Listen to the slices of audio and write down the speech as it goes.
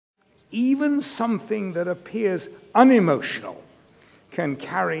even something that appears unemotional can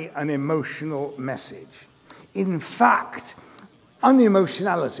carry an emotional message. In fact,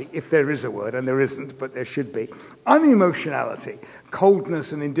 unemotionality, if there is a word, and there isn't, but there should be, unemotionality,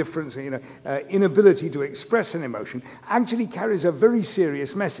 coldness and indifference, inability to express an emotion, actually carries a very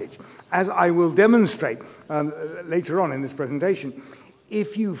serious message. As I will demonstrate later on in this presentation,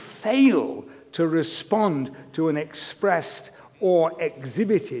 if you fail to respond to an expressed or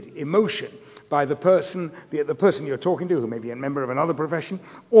exhibited emotion by the person you're talking to, who may be a member of another profession,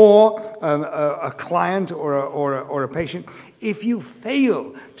 or a client or a patient, if you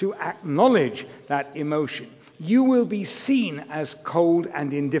fail to acknowledge that emotion, you will be seen as cold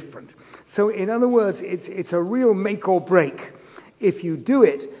and indifferent. So in other words, it's a real make or break. If you do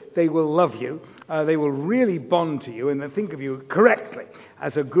it, they will love you, they will really bond to you, and they think of you correctly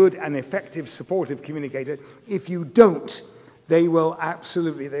as a good and effective supportive communicator. If you don't, they will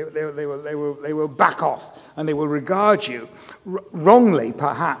absolutely, they will back off, and they will regard you, wrongly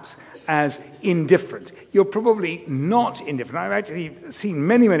perhaps, as indifferent. You're probably not indifferent. I've actually seen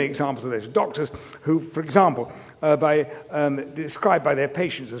many, many examples of this. Doctors who, for example, described by their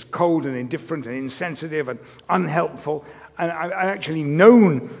patients as cold and indifferent and insensitive and unhelpful. And I've actually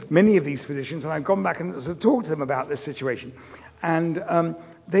known many of these physicians, and I've gone back and talked to them about this situation. And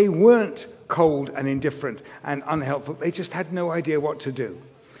they weren't cold and indifferent and unhelpful. They just had no idea what to do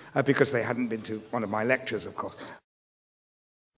because they hadn't been to one of my lectures, of course.